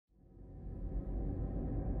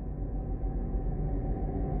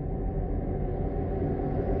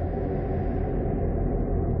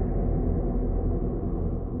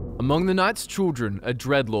Among the night's children, a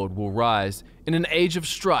dreadlord will rise. In an age of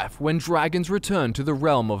strife, when dragons return to the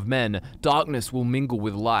realm of men, darkness will mingle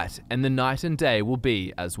with light, and the night and day will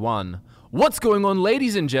be as one. What's going on,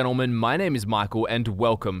 ladies and gentlemen? My name is Michael and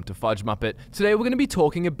welcome to FudgeMuppet. Today we're going to be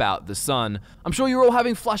talking about the sun. I'm sure you're all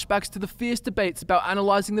having flashbacks to the fierce debates about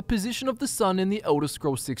analyzing the position of the sun in the Elder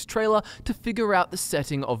Scrolls 6 trailer to figure out the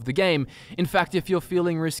setting of the game. In fact, if you're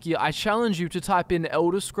feeling risky, I challenge you to type in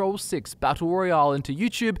Elder Scrolls 6 Battle Royale into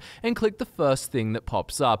YouTube and click the first thing that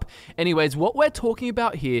pops up. Anyways, what we're talking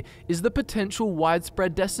about here is the potential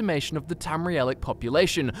widespread decimation of the Tamrielic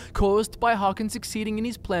population, caused by Harkon succeeding in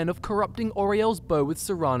his plan of corrupting Auriel's bow with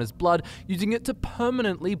Serana's blood, using it to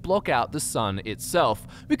permanently block out the sun itself.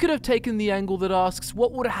 We could have taken the angle that asks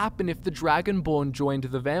what would happen if the Dragonborn joined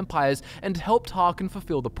the vampires and helped Harkon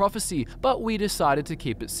fulfill the prophecy, but we decided to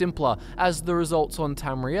keep it simpler, as the results on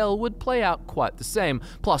Tamriel would play out quite the same.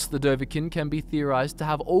 Plus, the Dovahkiin can be theorized to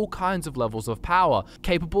have all kinds of levels of power,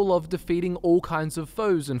 capable of defeating all kinds of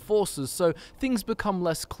foes and forces, so things become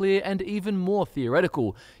less clear and even more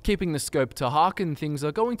theoretical. Keeping the scope to Harkon, things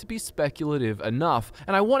are going to be speculative enough,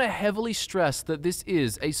 and I want to heavily stress that this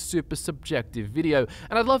is a super subjective video,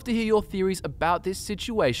 and I'd love to hear your theories about this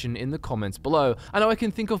situation in the comments below. I know I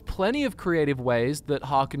can think of plenty of creative ways that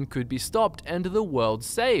Harkon could be stopped and the world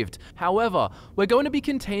saved. However, we're going to be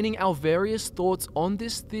containing our various thoughts on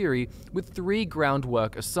this theory with three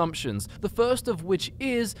groundwork assumptions, the first of which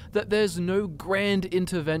is that there's no grand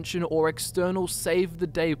intervention or external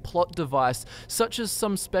save-the-day plot device, such as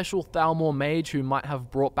some special Thalmor mage who might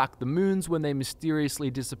have brought back the moons when they mysteriously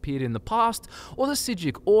disappeared in the past, or the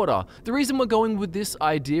Psijic Order. The reason we're going with this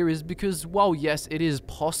idea is because, while yes, it is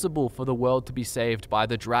possible for the world to be saved by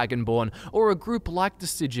the Dragonborn or a group like the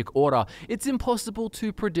Psijic Order, it's impossible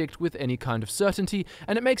to predict with any kind of certainty,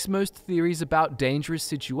 and it makes most theories about dangerous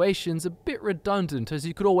situations a bit redundant, as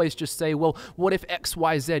you could always just say, well, what if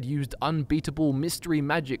XYZ used unbeatable mystery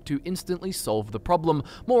magic to instantly solve the problem,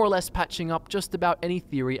 more or less patching up just about any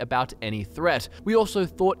theory about any threat. We also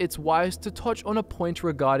thought it's wise to touch on a point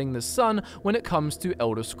regarding the sun when it comes to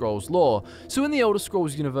Elder Scrolls lore. So in the Elder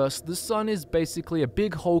Scrolls universe, the sun is basically a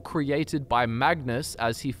big hole created by Magnus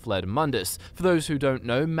as he fled Mundus. For those who don't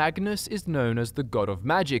know, Magnus is known as the god of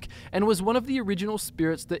magic, and was one of the original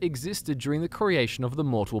spirits that existed during the creation of the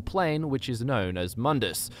mortal plane, which is known as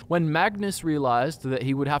Mundus. When Magnus realized that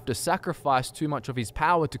he would have to sacrifice too much of his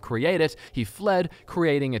power to create it, he fled,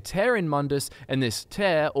 creating a tear in Mundus, and this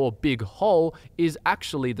tear, or big hole, is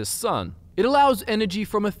actually the sun. It allows energy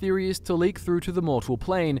from Aetherius to leak through to the mortal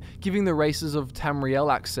plane, giving the races of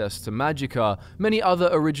Tamriel access to Magicka. Many other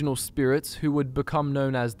original spirits, who would become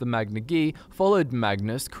known as the Magnagi, followed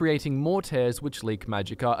Magnus, creating more tears which leak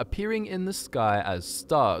Magicka, appearing in the sky as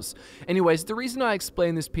stars. Anyways, the reason I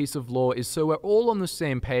explain this piece of lore is so we're all on the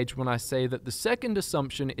same page when I say that the second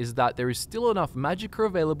assumption is that there is still enough Magicka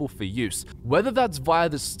available for use. Whether that's via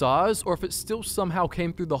the stars, or if it still somehow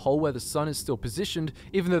came through the hole where the sun is still positioned,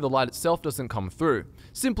 even though the light itself doesn't come through.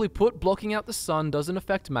 Simply put, blocking out the sun doesn't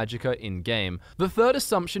affect Magicka in-game. The third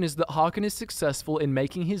assumption is that Harkon is successful in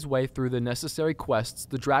making his way through the necessary quests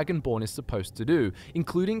the Dragonborn is supposed to do,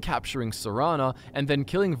 including capturing Serana and then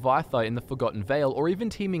killing Vaithar in the Forgotten Vale, or even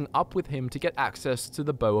teaming up with him to get access to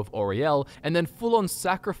the Bow of Auriel, and then full-on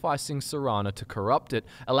sacrificing Serana to corrupt it,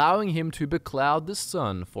 allowing him to becloud the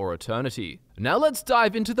sun for eternity. Now let's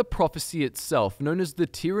dive into the prophecy itself, known as the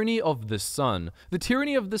Tyranny of the Sun. The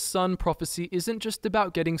Tyranny of the Sun prophecy isn't just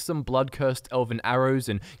about getting some blood-cursed elven arrows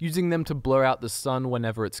and using them to blur out the sun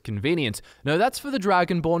whenever it's convenient. No, that's for the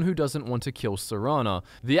Dragonborn who doesn't want to kill Serana.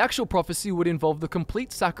 The actual prophecy would involve the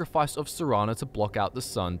complete sacrifice of Serana to block out the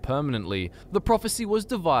sun permanently. The prophecy was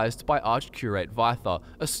devised by Archcurate Vaithar,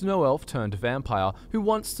 a snow elf turned vampire, who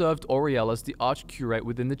once served Auriel as the Archcurate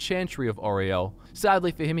within the Chantry of Auriel.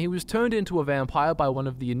 Sadly for him, he was turned into a vampire by one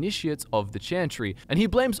of the initiates of the Chantry, and he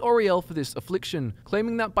blames Auriel for this affliction,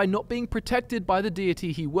 claiming that by not being protected by the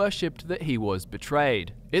deity he worshipped, that he was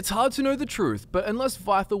betrayed. It's hard to know the truth, but unless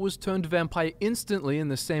Vaithar was turned vampire instantly in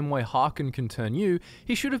the same way Harkon can turn you,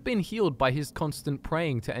 he should have been healed by his constant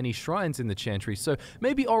praying to any shrines in the Chantry, so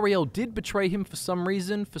maybe Auriel did betray him for some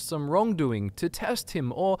reason, for some wrongdoing, to test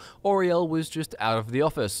him, or Auriel was just out of the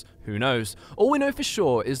office. Who knows? All we know for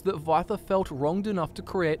sure is that Vaithar felt wronged enough to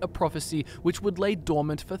create a prophecy which would lay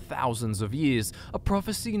dormant for thousands of years, a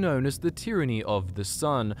prophecy known as the Tyranny of the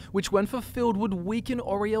Sun, which when fulfilled would weaken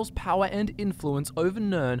Auriel's power and influence over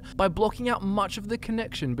return by blocking out much of the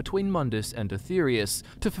connection between Mundus and Aetherius.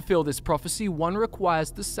 To fulfill this prophecy, one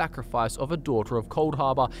requires the sacrifice of a daughter of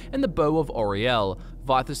Coldharbour and the bow of Auriel.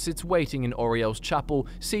 Vythus sits waiting in Auriel's chapel,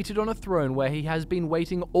 seated on a throne where he has been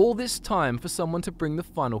waiting all this time for someone to bring the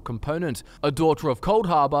final component, a daughter of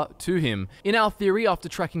Coldharbour, to him. In our theory, after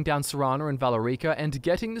tracking down Serana and Valerica and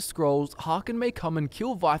getting the scrolls, Harkon may come and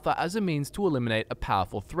kill Vytha as a means to eliminate a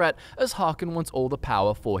powerful threat, as Harkon wants all the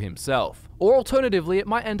power for himself. Or alternatively, it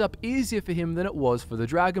might end up easier for him than it was for the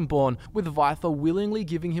Dragonborn, with Vytha willingly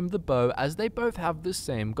giving him the bow as they both have the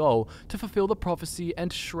same goal, to fulfill the prophecy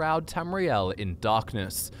and shroud Tamriel in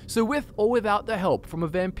darkness. So with or without the help from a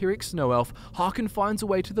vampiric snow elf, Harkon finds a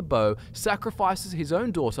way to the bow, sacrifices his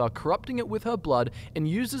own daughter, corrupting it with her blood, and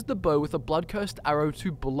uses the bow with a blood-cursed arrow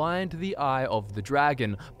to blind the eye of the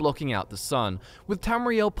dragon, blocking out the sun. With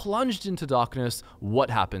Tamriel plunged into darkness, what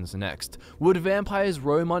happens next? Would vampires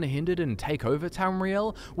roam unhindered and take over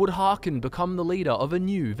Tamriel? Would Harkon become the leader of a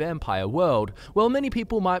new vampire world? Well, many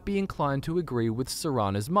people might be inclined to agree with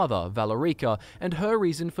Serana's mother, Valerica, and her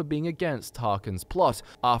reason for being against Harkon's plot.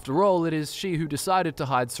 After all, it is she who decided to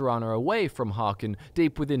hide Serana away from Harkon,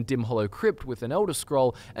 deep within Dim Hollow Crypt with an Elder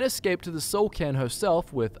Scroll, and escape to the Soul Cairn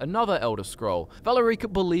herself with another Elder Scroll.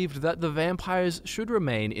 Valerica believed that the vampires should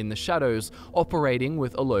remain in the shadows, operating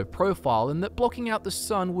with a low profile, and that blocking out the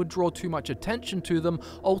sun would draw too much attention to them,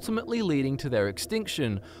 ultimately leading to their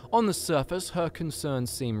extinction. On the surface, her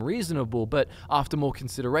concerns seem reasonable, but after more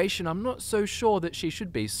consideration, I'm not so sure that she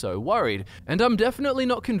should be so worried. And I'm definitely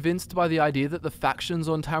not convinced by the idea that the factions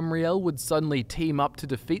on Tamriel would suddenly team up to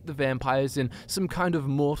defeat the vampires in some kind of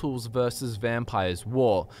mortals versus vampires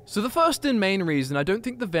war. So the first and main reason I don't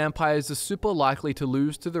think the vampires are super likely to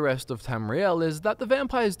lose to the rest of Tamriel is that the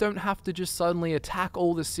vampires don't have to just suddenly attack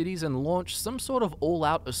all the cities and launch some sort of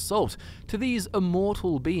all-out assault. To these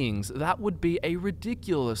immortal beings, that would be a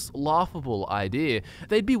ridiculous, laughable idea.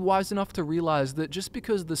 They'd be wise enough to realize that just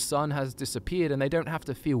because the sun has disappeared and they don't have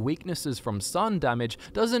to fear weaknesses from sun damage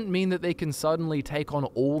doesn't mean that they can suddenly take on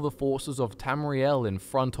all the forces of Tamriel in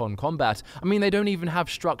front-on combat. I mean, they don't even have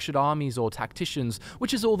structured armies or tacticians,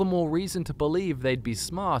 which is all the more reason to believe they'd be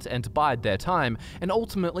smart and bide their time, and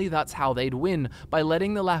ultimately that's how they'd win, by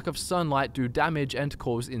letting the lack of sunlight do damage and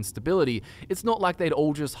cause instability. It's not like they'd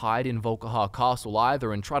all just hide in Volkihar Castle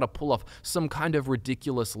either and try to pull off some kind of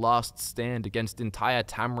ridiculous last stand against entire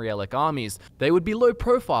Tamrielic armies. They would be low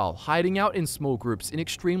profile, hiding out in small groups in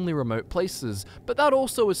extremely remote places, but that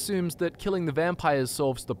also assumes that killing the vampires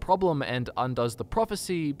solves the problem and undoes the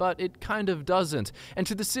prophecy, but it kind of doesn't. And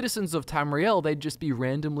to the citizens of Tamriel, they'd just be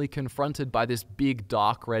randomly confronted by this big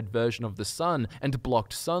dark red version of the sun and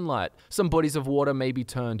blocked sunlight. Some bodies of water may be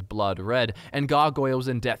turned blood red, and gargoyles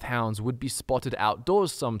and death hounds would be spotted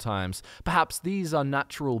outdoors sometimes. Perhaps these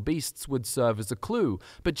unnatural beasts would serve as a clue,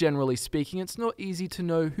 but generally speaking, it's not easy to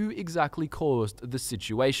know who exactly caused the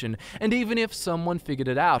situation. And even if someone figured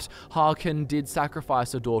it out, Harkon did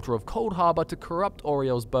sacrifice a daughter of Coldharbour to corrupt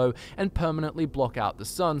Auriel's bow and permanently block out the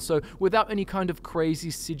sun, so without any kind of crazy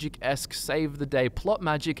Sijic-esque save-the-day plot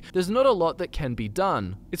magic, there's not a lot that can be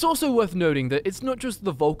done. It's also worth noting that it's not just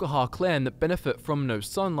the Volkihar clan that benefit from no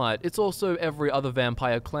sunlight, it's also every other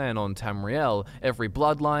vampire clan on Tamriel, every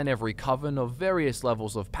bloodline, every coven of various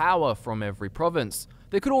levels of power from every province.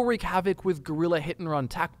 They could all wreak havoc with guerrilla hit-and-run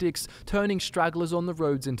tactics, turning stragglers on the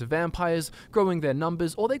roads into vampires, growing their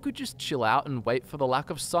numbers, or they could just chill out and wait for the lack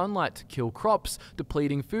of sunlight to kill crops,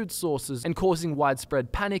 depleting food sources, and causing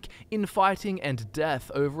widespread panic, infighting, and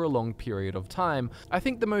death over a long period of time. I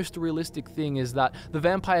think the most realistic thing is that the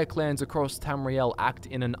vampire clans across Tamriel act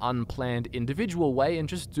in an unplanned, individual way and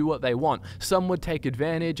just do what they want. Some would take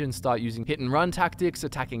advantage and start using hit-and-run tactics,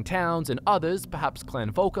 attacking towns, and others, perhaps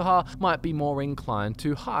Clan Volkihar, might be more inclined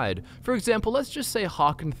to hide. For example, let's just say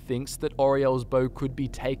Harkon thinks that Auriel's bow could be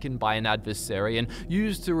taken by an adversary and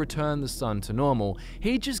used to return the sun to normal.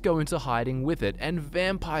 He'd just go into hiding with it, and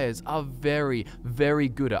vampires are very, very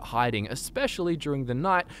good at hiding, especially during the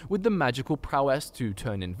night, with the magical prowess to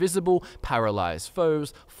turn invisible, paralyze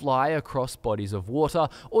foes, fly across bodies of water,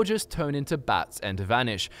 or just turn into bats and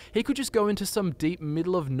vanish. He could just go into some deep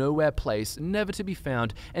middle of nowhere place, never to be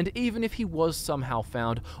found, and even if he was somehow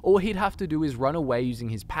found, all he'd have to do is run away using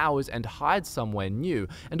his powers and hide somewhere new,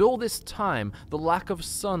 and all this time, the lack of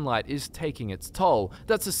sunlight is taking its toll.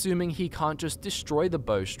 That's assuming he can't just destroy the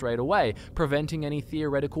bow straight away, preventing any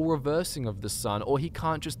theoretical reversing of the sun, or he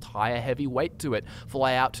can't just tie a heavy weight to it,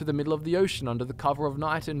 fly out to the middle of the ocean under the cover of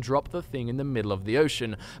night and drop the thing in the middle of the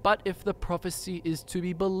ocean. But if the prophecy is to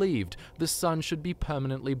be believed, the sun should be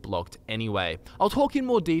permanently blocked anyway. I'll talk in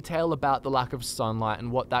more detail about the lack of sunlight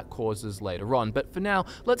and what that causes later on, but for now,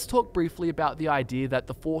 let's talk briefly about the idea idea that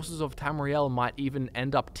the forces of Tamriel might even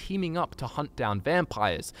end up teaming up to hunt down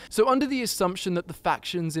vampires. So under the assumption that the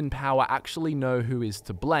factions in power actually know who is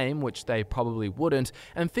to blame, which they probably wouldn't,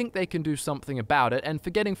 and think they can do something about it, and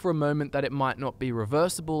forgetting for a moment that it might not be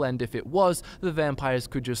reversible, and if it was, the vampires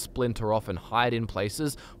could just splinter off and hide in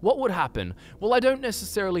places, what would happen? Well, I don't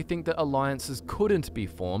necessarily think that alliances couldn't be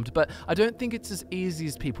formed, but I don't think it's as easy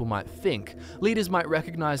as people might think. Leaders might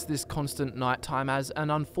recognize this constant nighttime as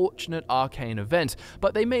an unfortunate arcane event,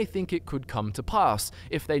 but they may think it could come to pass.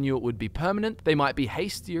 If they knew it would be permanent, they might be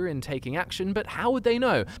hastier in taking action, but how would they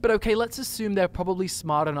know? But okay, let's assume they're probably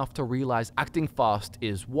smart enough to realize acting fast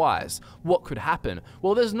is wise. What could happen?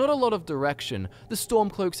 Well, there's not a lot of direction. The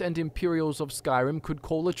Stormcloaks and Imperials of Skyrim could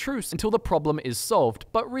call a truce until the problem is solved,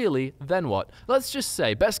 but really, then what? Let's just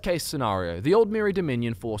say, best case scenario, the Aldmeri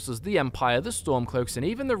Dominion forces, the Empire, the Stormcloaks, and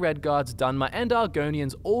even the Red Guards, Dunmer, and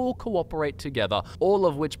Argonians all cooperate together, all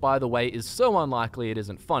of which, by the way, is so unlikely it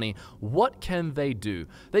isn't funny. What can they do?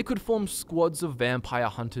 They could form squads of vampire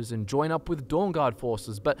hunters and join up with Dawnguard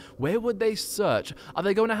forces, but where would they search? Are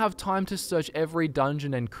they going to have time to search every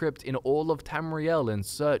dungeon and crypt in all of Tamriel in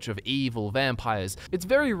search of evil vampires? It's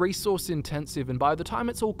very resource intensive, and by the time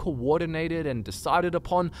it's all coordinated and decided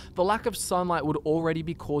upon, the lack of sunlight would already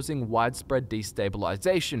be causing widespread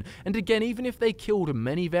destabilization, and again, even if they killed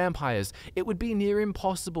many vampires, it would be near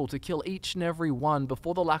impossible to kill each and every one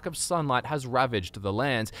before the lack of sunlight has ravaged the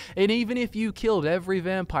land. And even if you killed every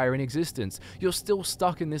vampire in existence, you're still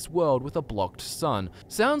stuck in this world with a blocked sun.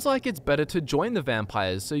 Sounds like it's better to join the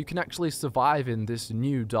vampires so you can actually survive in this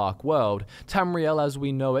new dark world. Tamriel as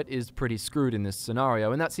we know it is pretty screwed in this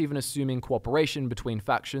scenario, and that's even assuming cooperation between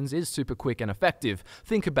factions is super quick and effective.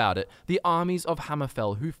 Think about it. The armies of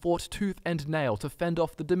Hammerfell who fought tooth and nail to fend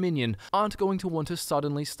off the Dominion aren't going to want to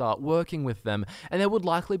suddenly start working with them, and there would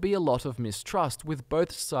likely be a lot of mistrust, with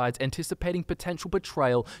both sides anticipating potential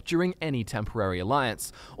betrayal during any temporary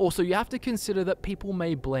alliance. Also, you have to consider that people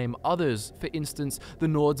may blame others. For instance, the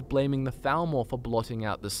Nords blaming the Thalmor for blotting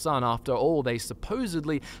out the sun. After all, they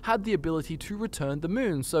supposedly had the ability to return the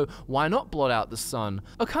moon, so why not blot out the sun?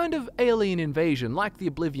 A kind of alien invasion, like the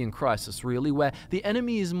Oblivion crisis really, where the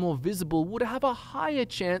enemy is more visible, would have a higher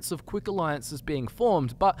chance of quick alliances being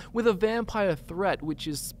formed, but with a vampire threat which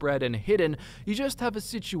is spread and hidden, you just have a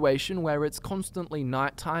situation where it's constantly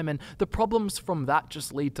nighttime, and the problems from that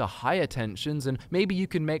just lead to higher tensions, and maybe you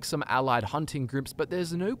can make some allied hunting groups, but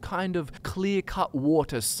there's no kind of clear-cut war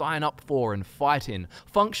to sign up for and fight in.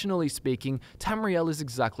 Functionally speaking, Tamriel is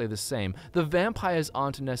exactly the same. The vampires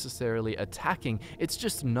aren't necessarily attacking, it's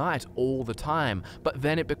just night all the time, but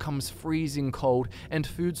then it becomes freezing cold and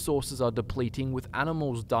food sources are depleting, with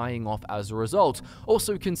animals dying off as a result.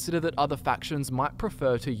 Also consider that other factions might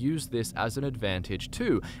prefer to use this as an advantage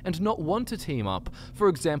too, and not want to team up. For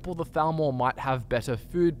example, the Thalmor might have better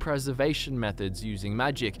food preservation methods using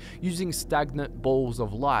magic, using stagnant balls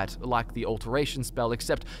of light like the alteration spell,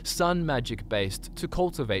 except sun magic based, to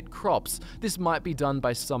cultivate crops. This might be done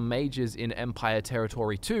by some mages in Empire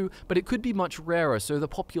territory too, but it could be much rarer, so the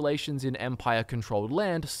populations in Empire controlled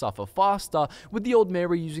land suffer faster, with the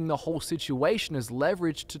Aldmeri using the whole situation as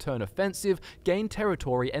leverage to turn offensive, gain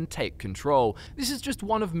territory, and take control. This is just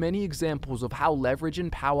one of many examples of how leverage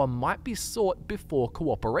and power might be sought before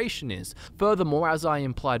cooperation is. Furthermore, as I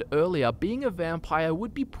implied earlier, being a vampire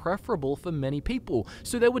would be preferable for many people,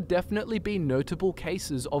 so there would definitely be notable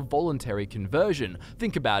cases of voluntary conversion.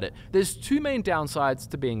 Think about it. There's two main downsides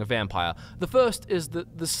to being a vampire. The first is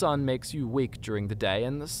that the sun makes you weak during the day,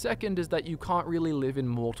 and the second is that you can't really live in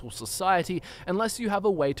mortal society unless you have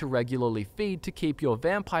a way to regularly feed to keep your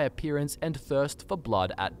vampire appearance and thirst for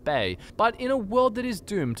blood at bay. But in a world that is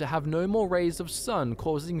doomed to have no more rays of sun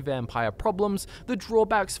causing vampire problems, the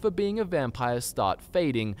drawbacks for being a vampire start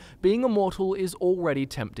fading. Being immortal is already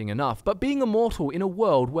tempting enough, but being immortal in a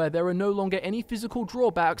world where there are no longer any physical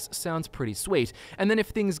drawbacks sounds pretty sweet. And then if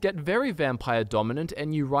things get very vampire dominant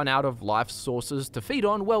and you run out of life sources to feed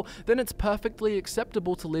on, well, then it's perfectly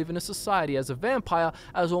acceptable to live in a society as a vampire,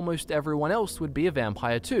 as almost everyone else would be a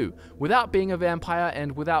vampire too. Without being a vampire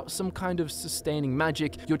and without some kind of sustaining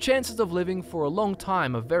magic, your chances of living for a long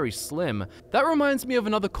time are very slim. That reminds me of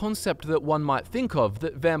another concept that one might think of,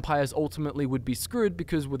 that vampires ultimately would be screwed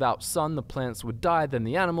because without sun the plants would die, then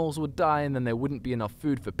the animals would die, and then there wouldn't be enough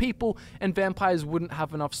food for people, and vampires wouldn't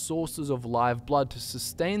have enough sources of live blood to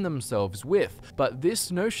sustain themselves with. But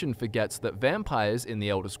this notion forgets that vampires in the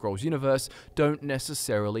Elder Scrolls universe don't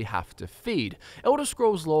necessarily have to feed. Elder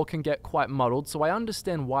Scrolls lore can get quite muddled, so I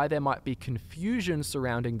understand why there might be confusion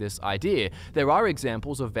surrounding this idea. There are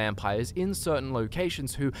examples of vampires in certain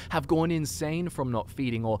locations who have gone insane from not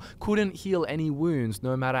feeding or couldn't heal any wounds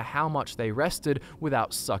no matter how how much they rested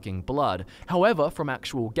without sucking blood. However, from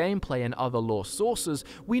actual gameplay and other lore sources,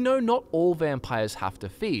 we know not all vampires have to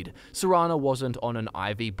feed. Serana wasn't on an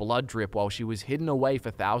IV blood drip while she was hidden away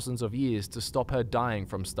for thousands of years to stop her dying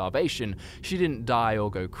from starvation. She didn't die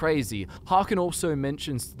or go crazy. Harkon also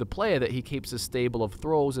mentions to the player that he keeps a stable of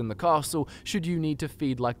thralls in the castle should you need to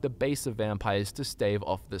feed like the base of vampires to stave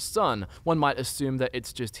off the sun. One might assume that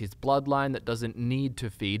it's just his bloodline that doesn't need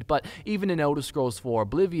to feed, but even in Elder Scrolls 4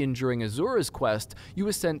 Oblivion during Azura's quest, you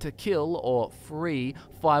were sent to kill or free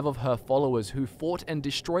 5 of her followers who fought and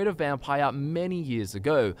destroyed a vampire many years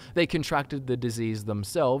ago. They contracted the disease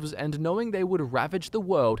themselves, and knowing they would ravage the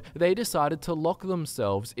world, they decided to lock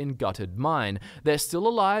themselves in gutted mine. They're still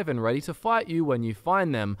alive and ready to fight you when you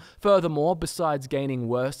find them. Furthermore, besides gaining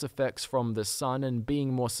worse effects from the sun and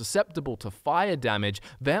being more susceptible to fire damage,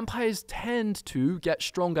 vampires tend to get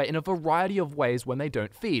stronger in a variety of ways when they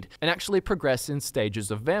don't feed, and actually progress in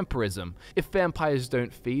stages of vampirism. If vampires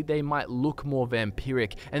don't feed, they might look more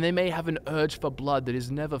vampiric, and they may have an urge for blood that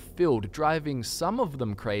is never filled, driving some of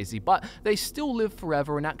them crazy, but they still live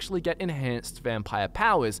forever and actually get enhanced vampire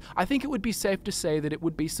powers. I think it would be safe to say that it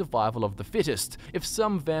would be survival of the fittest. If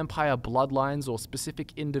some vampire bloodlines or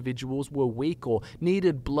specific individuals were weak or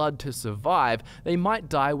needed blood to survive, they might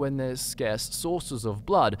die when there's scarce sources of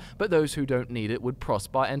blood, but those who don't need it would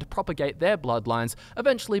prosper and propagate their bloodlines,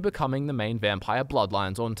 eventually becoming the main vampire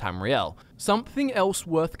bloodlines on Tamriel. Something else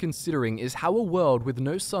worth considering is how a world with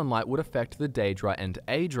no sunlight would affect the Daedra and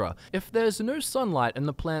Aedra. If there's no sunlight and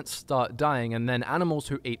the plants start dying, and then animals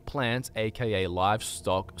who eat plants, aka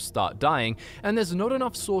livestock, start dying, and there's not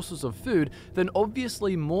enough sources of food, then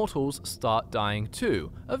obviously mortals start dying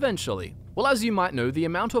too, eventually. Well, as you might know, the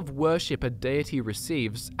amount of worship a deity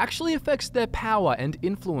receives actually affects their power and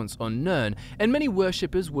influence on Nirn, and many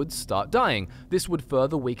worshippers would start dying. This would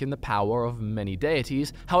further weaken the power of many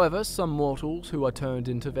deities. However, some mortals who are turned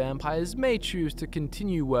into vampires may choose to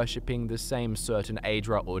continue worshipping the same certain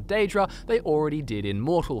Aedra or Daedra they already did in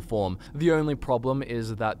mortal form. The only problem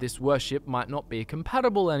is that this worship might not be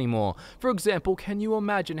compatible anymore. For example, can you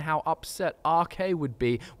imagine how upset RK would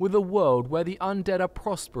be with a world where the undead are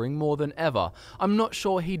prospering more than ever? I'm not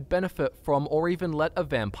sure he'd benefit from or even let a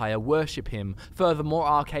vampire worship him.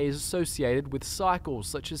 Furthermore, RK is associated with cycles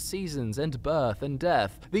such as seasons and birth and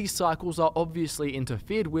death. These cycles are obviously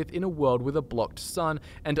interfered with in a world with a blocked sun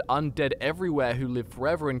and undead everywhere who live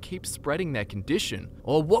forever and keep spreading their condition.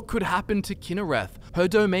 Or what could happen to Kinnereth? Her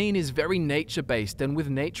domain is very nature-based, and with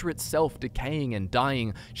nature itself decaying and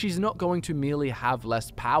dying, she's not going to merely have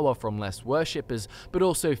less power from less worshippers, but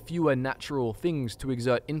also fewer natural things to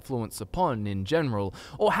exert influence upon in general.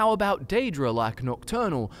 Or how about Daedra like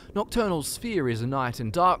Nocturnal? Nocturnal's sphere is night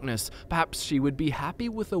and darkness. Perhaps she would be happy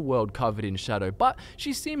with a world covered in shadow, but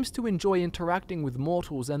she seems to enjoy interacting with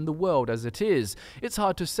mortals and the world as it is. It's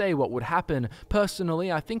hard to say what would happen.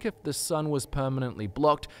 Personally, I think if the sun was permanently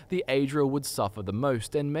blocked, the Aedra would suffer the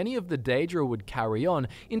most, and many of the Daedra would carry on,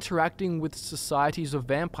 interacting with societies of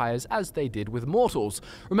vampires as they did with mortals.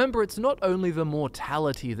 Remember, it's not only the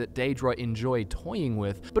mortality that Daedra enjoy toying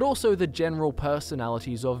with, but also the general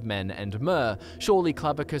personalities of men and Mer. Surely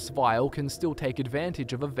Clavicus Vile can still take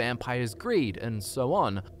advantage of a vampire's greed, and so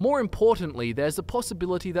on. More importantly, there's a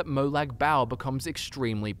possibility that Molag Bal becomes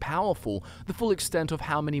extremely powerful. The full extent of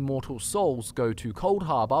how many mortal souls go to Cold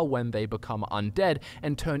Harbor when they become undead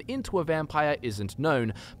and turn into a vampire isn't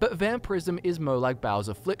known, but vampirism is Molag Bal's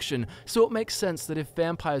affliction, so it makes sense that if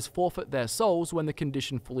vampires forfeit their souls when the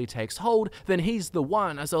condition fully takes hold, then he's the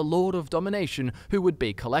one, as a lord of domination, who would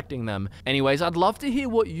be collecting them. Anyways, I'd love to hear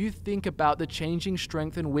what you think about the changing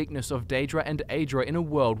strength and weakness of Daedra and Aedra in a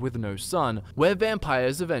world with no sun, where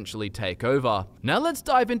vampires eventually take over. Now let's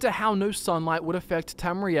dive into how no sunlight would affect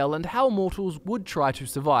Tamriel and how mortals would try to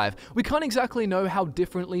survive. We can't exactly know how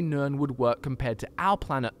differently Nirn would work compared to our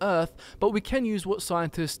planet Earth, but we can use what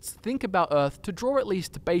scientists think about Earth to draw at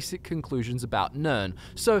least basic conclusions about Nirn.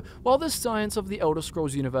 So, while the science of the Elder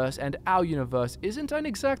Scrolls universe and our universe isn't an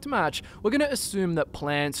exact match, we're going to assume that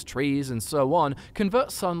plants, trees, and so on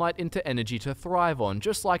convert sunlight into energy to thrive on,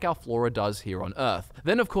 just like our flora does here on Earth.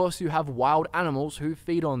 Then of course you have wild animals who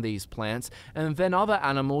feed on these plants, and then other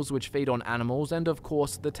animals which feed on animals, and of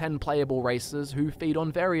course the 10 playable races who feed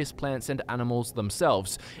on various plants and animals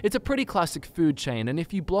themselves. It's a pretty classic food chain, and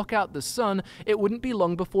if you block out the sun, it wouldn't be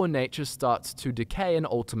long before nature starts to decay and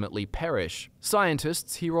ultimately perish.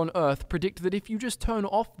 Scientists here on Earth predict that if you just turn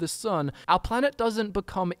off the sun, our planet doesn't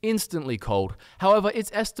become instantly cold. However,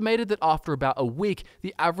 it's estimated that after about a week,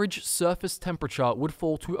 the average surface temperature would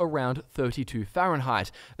fall to around 32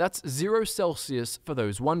 Fahrenheit. That's 0 Celsius for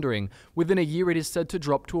those wondering. Within a year, it is said to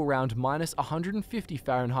drop to around minus 150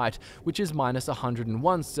 Fahrenheit Fahrenheit, which is minus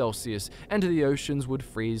 101 Celsius, and the oceans would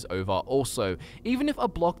freeze over also. Even if a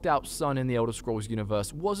blocked out sun in the Elder Scrolls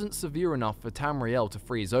universe wasn't severe enough for Tamriel to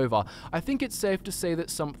freeze over, I think it's safe to say that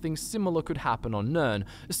something similar could happen on Nirn.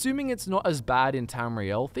 Assuming it's not as bad in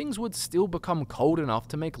Tamriel, things would still become cold enough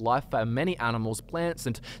to make life for many animals, plants,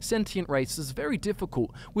 and sentient races very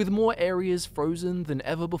difficult, with more areas frozen than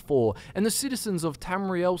ever before, and the citizens of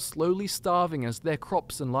Tamriel slowly starving as their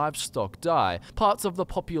crops and livestock die. Parts of the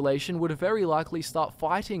population would very likely start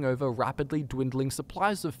fighting over rapidly dwindling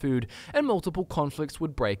supplies of food, and multiple conflicts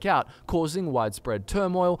would break out, causing widespread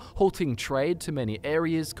turmoil, halting trade to many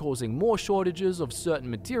areas, causing more shortages of certain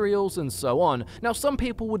materials, and so on. Now, some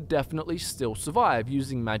people would definitely still survive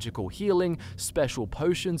using magical healing, special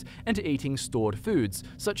potions, and eating stored foods,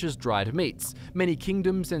 such as dried meats. Many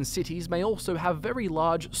kingdoms and cities may also have very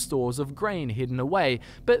large stores of grain hidden away,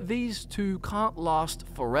 but these too can't last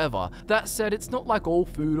forever. That said, it's not like all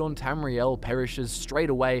food on Tamriel perishes straight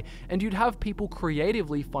away, and you'd have people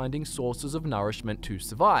creatively finding sources of nourishment to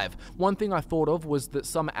survive. One thing I thought of was that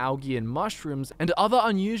some algae and mushrooms and other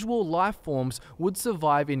unusual life forms would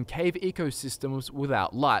survive in cave ecosystems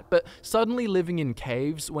without light, but suddenly living in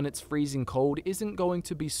caves when it's freezing cold isn't going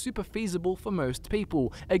to be super feasible for most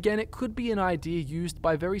people. Again, it could be an idea used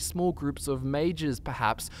by very small groups of mages,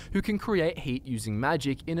 perhaps, who can create heat using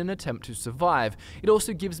magic in an attempt to survive. It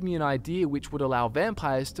also gives me an idea which would allow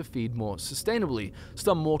vampires to feed more sustainably.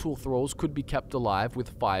 Some mortal thralls could be kept alive with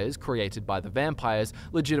fires created by the vampires,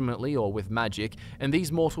 legitimately or with magic, and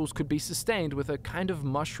these mortals could be sustained with a kind of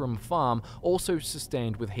mushroom farm, also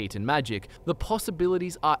sustained with heat and magic. The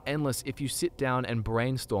possibilities are endless if you sit down and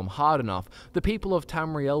brainstorm hard enough. The people of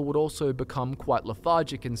Tamriel would also become quite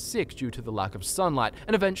lethargic and sick due to the lack of sunlight,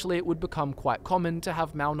 and eventually it would become quite common to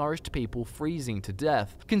have malnourished people freezing to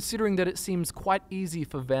death. Considering that it seems quite easy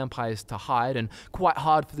for vampires to hide and quite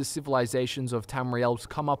hard for the civilizations of Tamriel to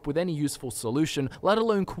come up with any useful solution, let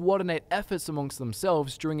alone coordinate efforts amongst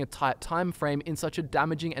themselves during a tight time frame in such a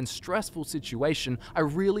damaging and stressful situation, I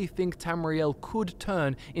really think Tamriel could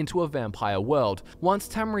turn into a vampire world. Once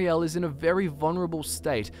Tamriel is in a very vulnerable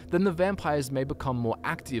state, then the vampires may become more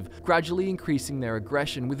active, gradually increasing their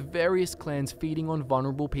aggression, with various clans feeding on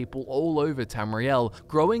vulnerable people all over Tamriel,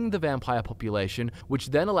 growing the vampire population, which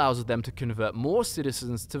then allows them to convert more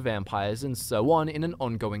citizens to vampires, and so on in an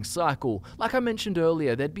ongoing cycle. Like I mentioned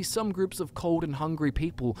earlier, there'd be some groups of cold and hungry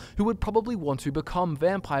people who would probably want to become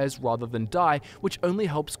vampires rather than die, which only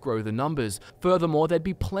helps grow the numbers. Furthermore, there'd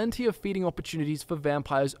be plenty of feeding opportunities for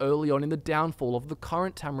vampires early on in the downfall of the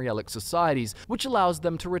current Tamrielic societies, which allows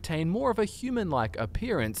them to retain more of a human-like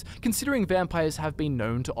appearance. Considering vampires have been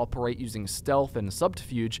known to operate using stealth and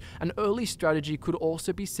subterfuge, an early strategy could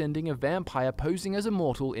also be sending a vampire posing as a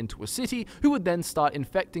mortal into a city, who would then start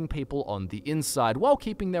infecting people on the inside while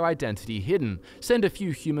keeping their identity hidden. Send a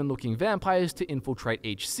few human-looking vampires to infiltrate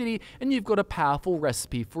each city, and you've got a powerful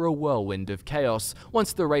recipe for a whirlwind of chaos.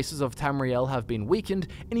 Once the races of Tamriel have been weakened,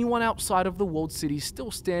 anyone outside of the walled city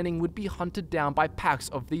still standing would be hunted down by packs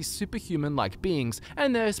of these superhuman-like beings,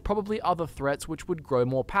 and there's probably other threats which would grow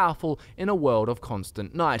more powerful in a world of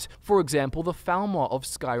constant night. For example, the Falmer of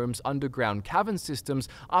Skyrim's underground cavern systems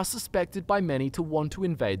are suspected by many to want to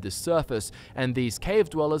invade the surface, and these cave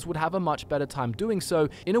dwellers would have a much better time doing so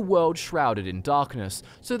in a world shrouded in darkness.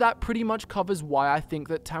 So that pretty much covers why I think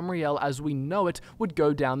that Tamriel as we know it would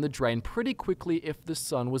go down the drain pretty quickly if the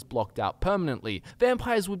sun was blocked out permanently.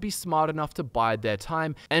 Vampires would be smart enough to bide their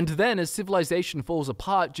time, and then as civilization falls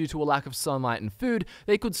apart due to a lack of sunlight and food,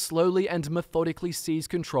 they could slowly and methodically seize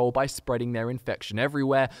control by spreading their infection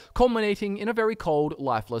everywhere, culminating in a very cold,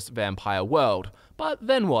 lifeless vampire world. But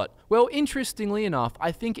then what? Well, interestingly enough,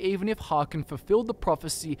 I think even if Harkon fulfilled the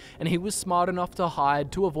prophecy and he was smart enough to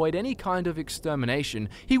hide to avoid any kind of extermination,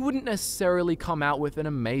 he wouldn't necessarily come out with an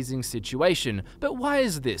amazing situation. But why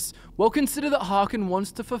is this? Well, consider that Harkon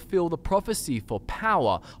wants to fulfill the prophecy for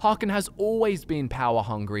power. Harkon has always been power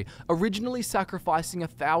hungry, originally sacrificing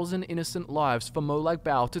 1,000 innocent lives for Molag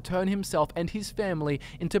Bal to turn himself and his family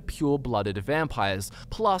into pure-blooded vampires.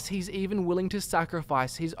 Plus, he's even willing to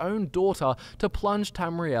sacrifice his own daughter to plunge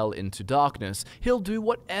Tamriel into darkness. He'll do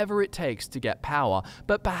whatever it takes to get power,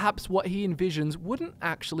 but perhaps what he envisions wouldn't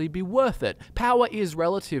actually be worth it. Power is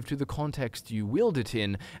relative to the context you wield it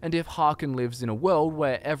in, and if Harkon lives in a world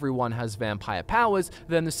where everyone has vampire powers,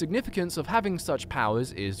 then the significance of having such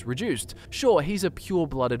powers is reduced. Sure, he's a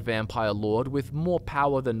pure-blooded vampire lord with more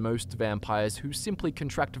power than most vampires who simply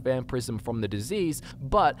contract vampirism from the disease,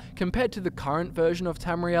 but compared to the current version of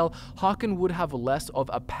Tamriel, Harkon would have less of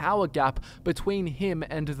a power gap between between him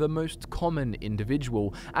and the most common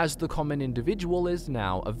individual, as the common individual is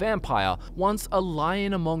now a vampire. Once a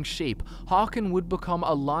lion among sheep, Harkon would become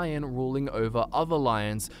a lion ruling over other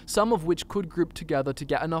lions, some of which could group together to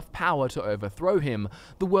get enough power to overthrow him.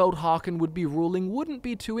 The world Harkon would be ruling wouldn't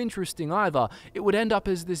be too interesting either. It would end up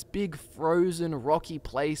as this big frozen rocky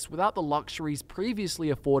place without the luxuries previously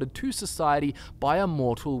afforded to society by a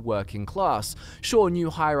mortal working class. Sure, new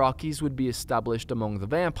hierarchies would be established among the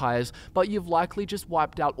vampires, but you've likely just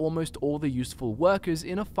wiped out almost all the useful workers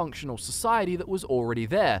in a functional society that was already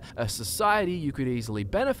there, a society you could easily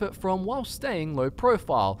benefit from while staying low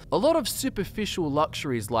profile. A lot of superficial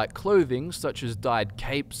luxuries like clothing, such as dyed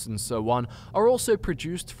capes and so on, are also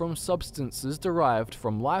produced from substances derived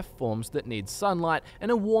from life forms that need sunlight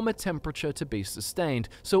and a warmer temperature to be sustained.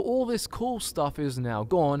 So all this cool stuff is now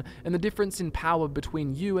gone, and the difference in power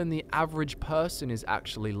between you and the average person is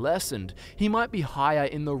actually lessened. He might be higher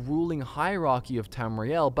in the ruling hierarchy of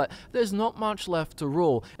Tamriel, but there's not much left to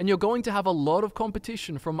rule, and you're going to have a lot of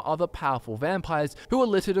competition from other powerful vampires who are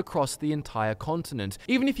littered across the entire continent,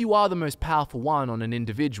 even if you are the most powerful one on an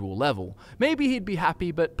individual level. Maybe he'd be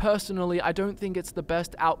happy, but personally I don't think it's the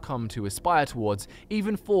best outcome to aspire towards,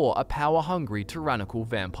 even for a power-hungry tyrannical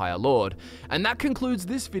vampire lord. And that concludes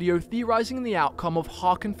this video theorizing the outcome of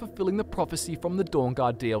Harkon fulfilling the prophecy from the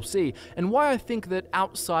Dawnguard DLC, and why I think that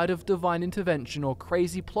outside of divine intervention or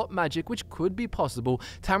crazy plot magic which could be possible,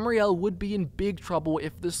 Tamriel would be in big trouble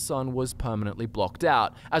if the sun was permanently blocked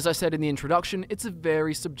out. As I said in the introduction, it's a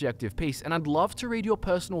very subjective piece, and I'd love to read your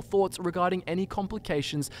personal thoughts regarding any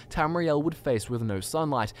complications Tamriel would face with no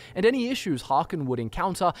sunlight, and any issues Harkon would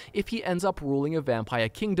encounter if he ends up ruling a vampire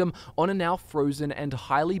kingdom on a now frozen and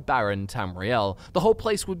highly barren Tamriel. The whole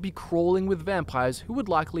place would be crawling with vampires who would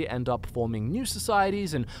likely end up forming new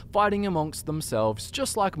societies and fighting amongst themselves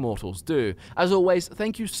just like mortals do. As always,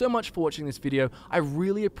 thank you so much for watching this video. I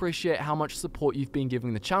really appreciate how much support you've been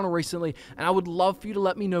giving the channel recently, and I would love for you to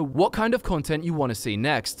let me know what kind of content you want to see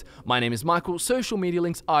next. My name is Michael, social media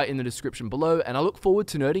links are in the description below, and I look forward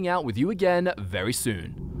to nerding out with you again very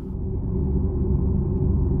soon.